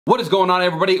What is going on,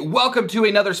 everybody? Welcome to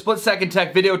another Split Second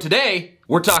Tech video. Today,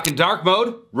 we're talking dark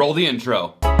mode. Roll the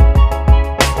intro.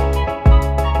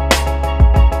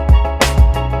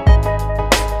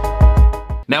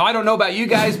 Now, I don't know about you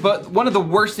guys, but one of the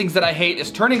worst things that I hate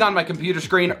is turning on my computer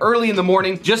screen early in the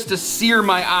morning just to sear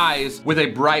my eyes with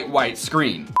a bright white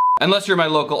screen. Unless you're my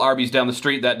local Arby's down the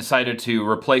street that decided to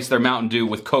replace their Mountain Dew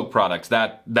with Coke products.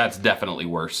 That's definitely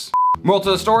worse. Moral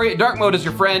to the story, dark mode is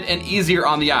your friend and easier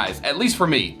on the eyes, at least for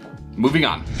me. Moving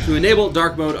on. To enable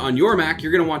dark mode on your Mac,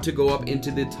 you're gonna want to go up into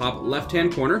the top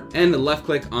left-hand corner and left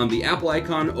click on the Apple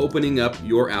icon, opening up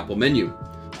your Apple menu.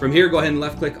 From here, go ahead and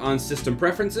left click on System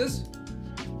Preferences.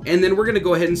 And then we're gonna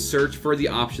go ahead and search for the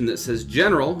option that says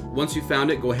General. Once you found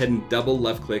it, go ahead and double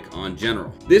left click on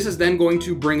General. This is then going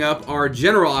to bring up our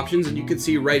general options, and you can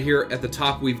see right here at the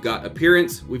top we've got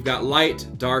Appearance, we've got Light,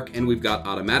 Dark, and we've got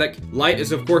Automatic. Light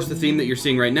is of course the theme that you're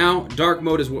seeing right now. Dark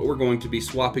mode is what we're going to be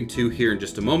swapping to here in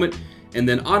just a moment. And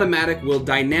then Automatic will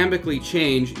dynamically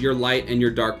change your light and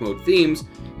your dark mode themes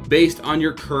based on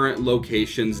your current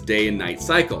location's day and night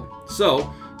cycle.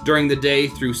 So, during the day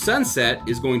through sunset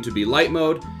is going to be light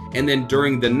mode, and then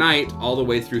during the night all the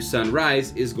way through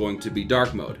sunrise is going to be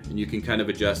dark mode. And you can kind of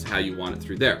adjust how you want it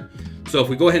through there. So if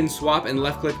we go ahead and swap and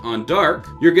left click on dark,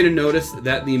 you're gonna notice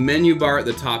that the menu bar at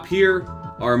the top here,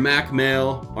 our Mac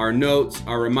Mail, our notes,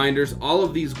 our reminders, all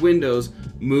of these windows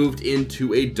moved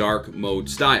into a dark mode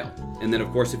style. And then of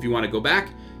course, if you wanna go back,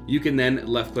 you can then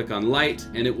left click on light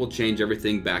and it will change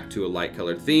everything back to a light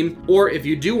colored theme. Or if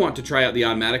you do want to try out the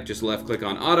automatic, just left click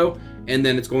on auto and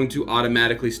then it's going to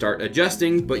automatically start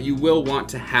adjusting, but you will want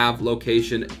to have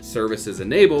location services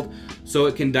enabled so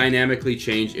it can dynamically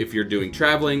change if you're doing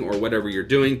traveling or whatever you're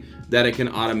doing, that it can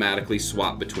automatically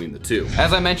swap between the two.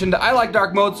 As I mentioned, I like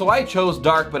dark mode, so I chose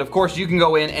dark, but of course you can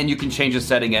go in and you can change the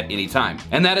setting at any time.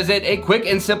 And that is it, a quick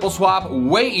and simple swap,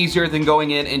 way easier than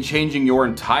going in and changing your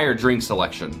entire drink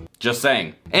selection. Just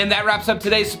saying. And that wraps up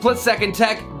today's Split Second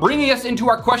Tech, bringing us into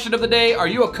our question of the day. Are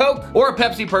you a Coke or a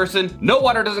Pepsi person? No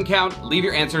water doesn't count. Leave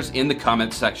your answers in the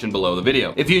comments section below the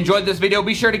video. If you enjoyed this video,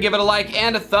 be sure to give it a like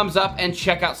and a thumbs up and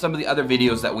check out some of the other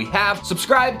videos that we have.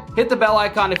 Subscribe, hit the bell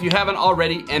icon if you haven't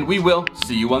already, and we will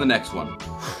see you on the next one.